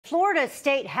Florida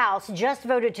State House just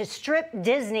voted to strip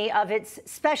Disney of its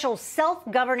special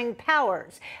self-governing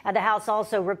powers. The House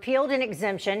also repealed an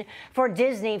exemption for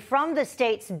Disney from the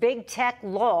state's big tech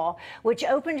law, which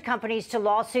opened companies to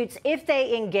lawsuits if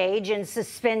they engage in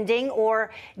suspending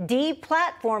or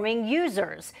deplatforming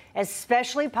users,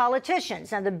 especially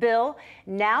politicians. And the bill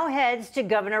now heads to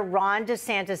Governor Ron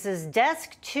DeSantis'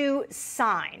 desk to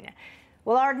sign.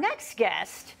 Well, our next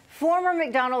guest, former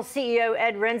McDonald's CEO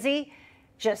Ed Rensi,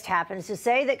 just happens to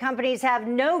say that companies have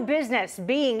no business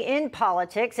being in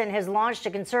politics and has launched a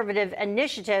conservative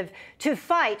initiative to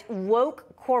fight woke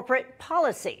corporate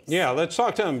policies. Yeah, let's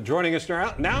talk to him. Joining us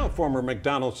now, former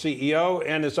McDonald's CEO,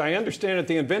 and as I understand it,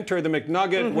 the inventor of the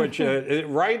McNugget, which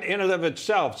right in and of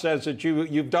itself says that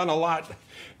you've done a lot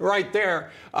right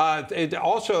there.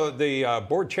 Also, the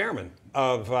board chairman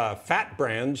of Fat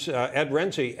Brands, Ed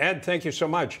Rensi. Ed, thank you so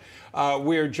much.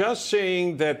 We're just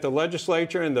seeing that the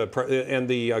legislature and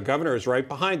the governor is right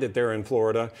behind it there in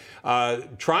Florida,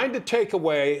 trying to take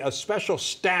away a special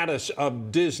status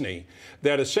of Disney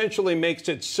that essentially makes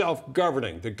it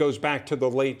self-governing, that goes back to the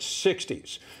late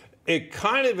 60s. It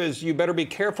kind of is, you better be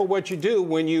careful what you do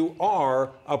when you are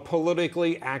a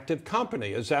politically active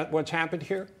company. Is that what's happened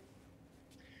here?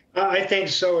 I think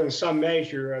so in some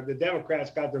measure. The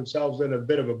Democrats got themselves in a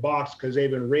bit of a box because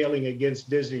they've been railing against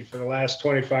Disney for the last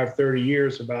 25, 30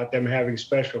 years about them having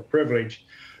special privilege.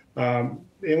 And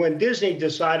when Disney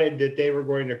decided that they were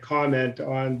going to comment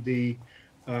on the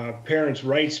parents'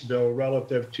 rights bill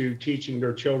relative to teaching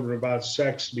their children about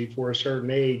sex before a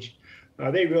certain age,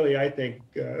 they really, I think,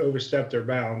 overstepped their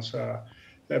bounds.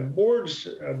 The boards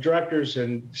of directors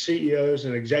and CEOs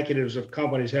and executives of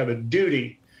companies have a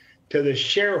duty to the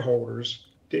shareholders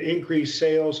to increase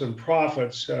sales and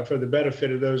profits for the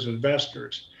benefit of those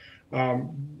investors.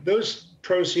 Those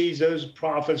proceeds, those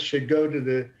profits should go to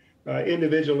the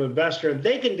individual investor, and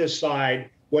they can decide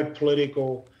what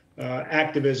political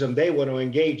activism they want to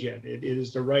engage in. It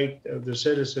is the right of the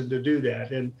citizen to do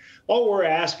that. And all we're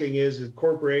asking is that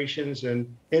corporations and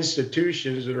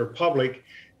institutions that are public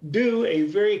do a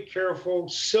very careful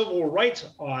civil rights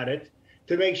audit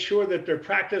to make sure that their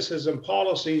practices and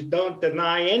policies don't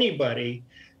deny anybody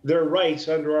their rights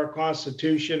under our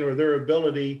Constitution or their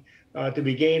ability to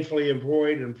be gainfully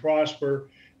employed and prosper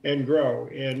and grow.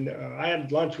 And I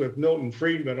had lunch with Milton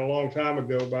Friedman a long time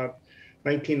ago, about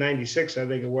 1996, I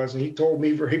think it was, and he told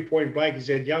me very point blank, he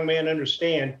said, "Young man,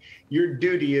 understand, your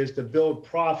duty is to build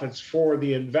profits for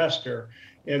the investor,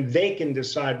 and they can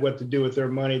decide what to do with their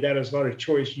money. That is not a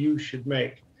choice you should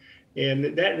make." And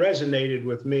that resonated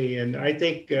with me. And I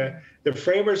think the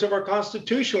framers of our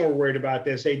Constitution were worried about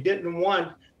this. They didn't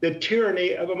want the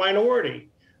tyranny of a minority.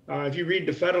 If you read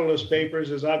the Federalist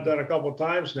Papers, as I've done a couple of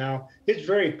times now, it's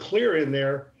very clear in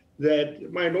there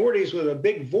that minorities with a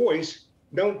big voice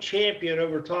don't champion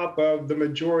over top of the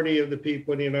majority of the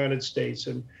people in the United States.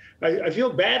 And I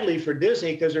feel badly for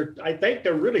Disney because I think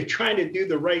they're really trying to do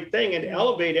the right thing and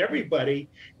elevate everybody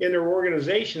in their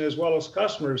organization as well as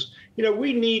customers. You know,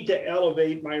 we need to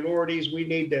elevate minorities. We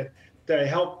need to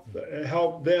help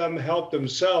them help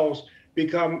themselves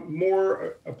become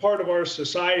more a part of our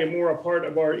society, more a part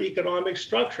of our economic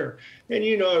structure. And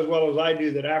you know as well as I do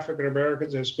that African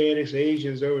Americans, Hispanics,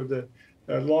 Asians over the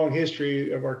long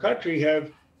history of our country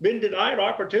have been denied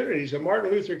opportunities. And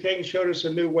Martin Luther King showed us a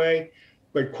new way.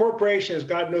 But corporations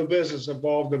got no business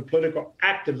involved in political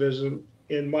activism,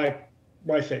 in my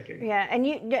thinking. Yeah,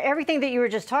 and everything that you were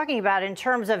just talking about in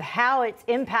terms of how it's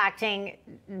impacting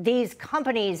these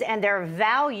companies and their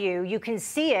value, you can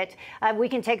see it. We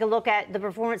can take a look at the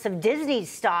performance of Disney's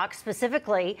stock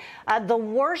specifically, the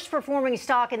worst performing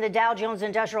stock in the Dow Jones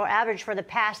Industrial Average for the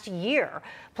past year,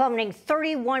 plummeting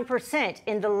 31%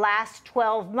 in the last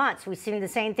 12 months. We've seen the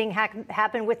same thing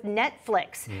happen with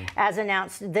Netflix, as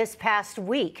announced this past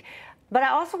week. But I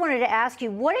also wanted to ask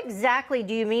you, what exactly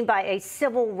do you mean by a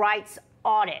civil rights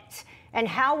audit? And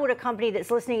how would a company that's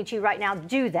listening to you right now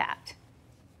do that?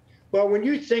 Well, when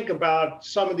you think about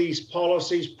some of these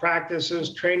policies,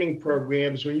 practices, training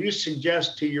programs, when you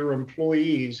suggest to your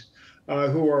employees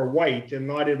who are white and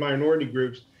not in minority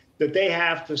groups that they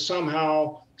have to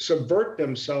somehow subvert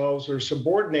themselves or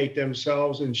subordinate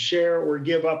themselves and share or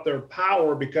give up their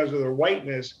power because of their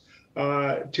whiteness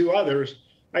to others,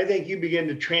 I think you begin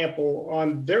to trample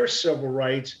on their civil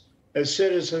rights as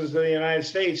citizens of the United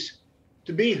States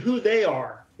to be who they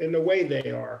are in the way they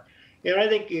are. And I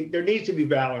think there needs to be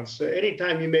balance.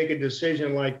 Anytime you make a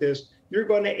decision like this, you're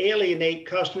going to alienate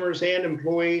customers and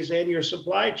employees and your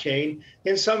supply chain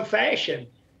in some fashion.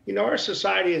 You know, our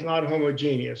society is not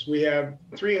homogeneous. We have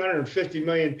 350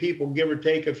 million people, give or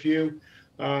take a few.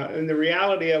 And the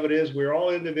reality of it is we're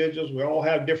all individuals. We all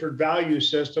have different value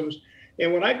systems.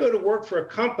 And when I go to work for a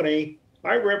company,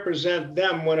 I represent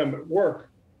them when I'm at work,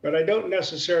 but I don't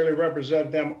necessarily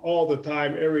represent them all the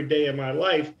time, every day of my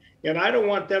life. And I don't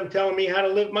want them telling me how to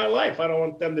live my life. I don't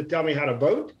want them to tell me how to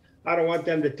vote. I don't want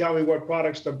them to tell me what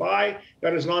products to buy.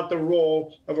 That is not the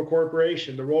role of a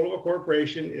corporation. The role of a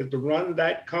corporation is to run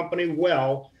that company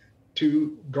well,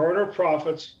 to garner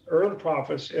profits, earn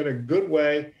profits in a good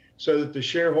way so that the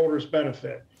shareholders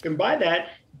benefit. And by that,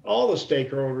 all the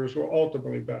stakeholders will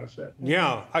ultimately benefit.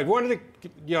 Yeah, I wanted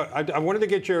to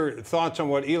get your thoughts on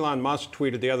what Elon Musk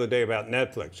tweeted the other day about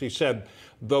Netflix. He said,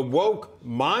 the woke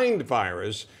mind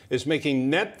virus is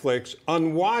making Netflix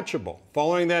unwatchable.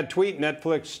 Following that tweet,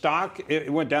 Netflix stock,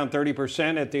 it went down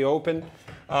 30% at the open.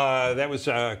 That was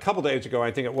a couple days ago, I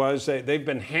think it was. They've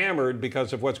been hammered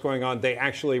because of what's going on. They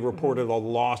actually reported a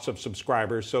loss of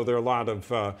subscribers, so there are a lot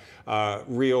of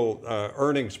real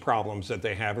earnings problems that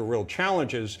they have, or real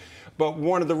challenges. But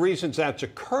one of the reasons that's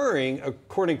occurring,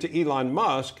 according to Elon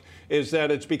Musk, is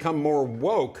that it's become more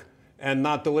woke and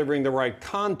not delivering the right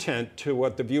content to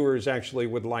what the viewers actually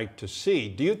would like to see.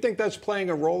 Do you think that's playing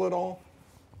a role at all?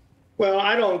 Well,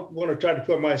 I don't want to try to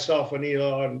put myself in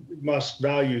Elon Musk's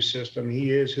value system. He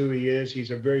is who he is.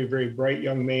 He's a very, very bright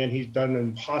young man. He's done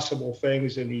impossible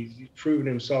things, and he's proven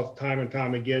himself time and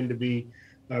time again to be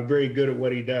very good at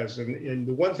what he does. And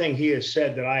the one thing he has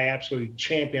said that I absolutely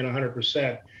champion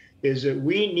 100% is that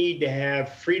we need to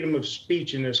have freedom of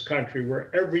speech in this country where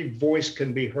every voice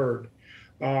can be heard.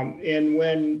 And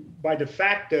when, by de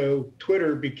facto,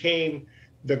 Twitter became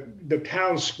the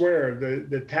town square,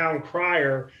 the town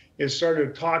crier, and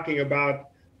started talking about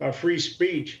free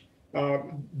speech,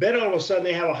 then all of a sudden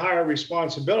they have a higher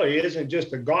responsibility. It isn't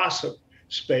just a gossip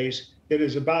space. It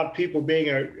is about people being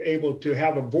able to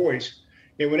have a voice.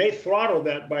 And when they throttle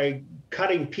that by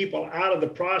cutting people out of the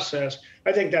process,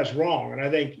 I think that's wrong. And I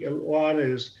think Elon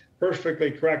is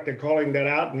perfectly correct in calling that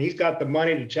out. And he's got the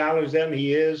money to challenge them.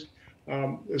 He is.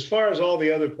 As far as all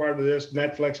the other part of this,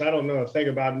 Netflix, I don't know a thing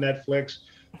about Netflix.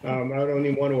 I don't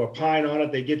even want to opine on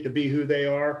it. They get to be who they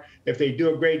are. If they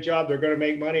do a great job, they're going to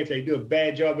make money. If they do a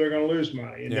bad job, they're going to lose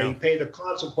money. And they pay the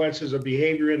consequences of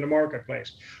behavior in the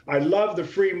marketplace. I love the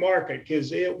free market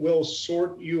because it will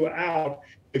sort you out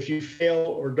if you fail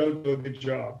or don't do a good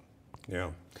job.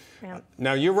 Yeah.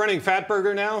 Now, you're running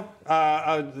Fatburger now,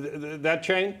 that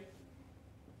chain?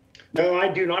 No, I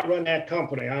do not run that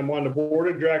company. I'm on the board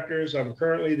of directors. I'm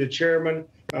currently the chairman.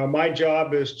 My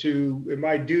job is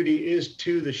my duty is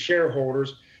to the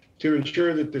shareholders to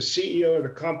ensure that the CEO of the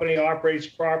company operates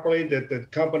properly, that the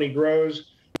company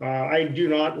grows. I do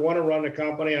not want to run the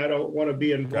company. I don't want to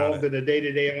be involved in the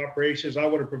day-to-day operations. I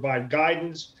want to provide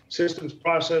guidance, systems,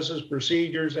 processes,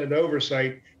 procedures, and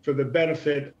oversight for the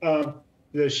benefit of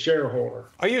the shareholder.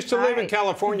 I used to live in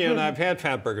California, and I've had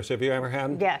Fatburgers. Have you ever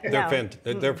had them? Yeah.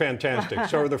 They're fantastic.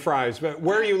 So are the fries. But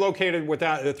where are you located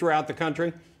throughout the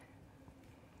country?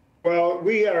 Well,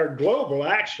 we are global,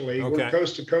 actually. Okay. We're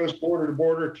coast to coast, border to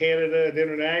border, Canada and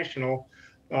international.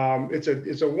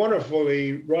 It's a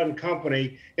wonderfully run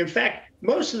company. In fact,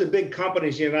 most of the big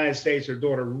companies in the United States are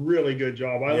doing a really good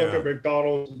job. I look at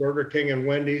McDonald's, Burger King, and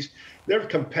Wendy's. They're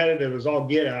competitive as all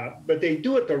get out, but they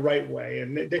do it the right way,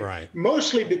 and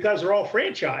mostly because they're all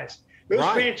franchised. Those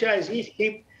franchisees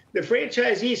keep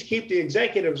the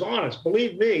executives honest.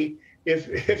 Believe me, if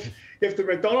the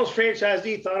McDonald's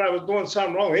franchisee thought I was doing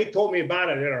something wrong, they told me about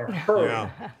it in a hurry.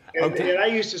 And I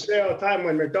used to say all the time,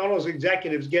 when McDonald's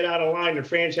executives get out of line, the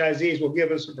franchisees will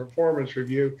give us a performance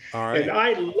review. And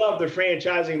I love the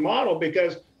franchising model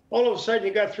because all of a sudden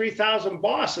you got 3,000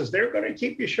 bosses. They're going to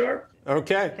keep you sharp.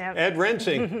 Okay. Ed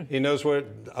Rensi, he knows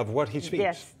of what he speaks.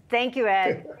 Yes. Thank you,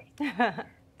 Ed.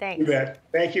 Thanks. You bet.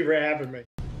 Thank you for having me.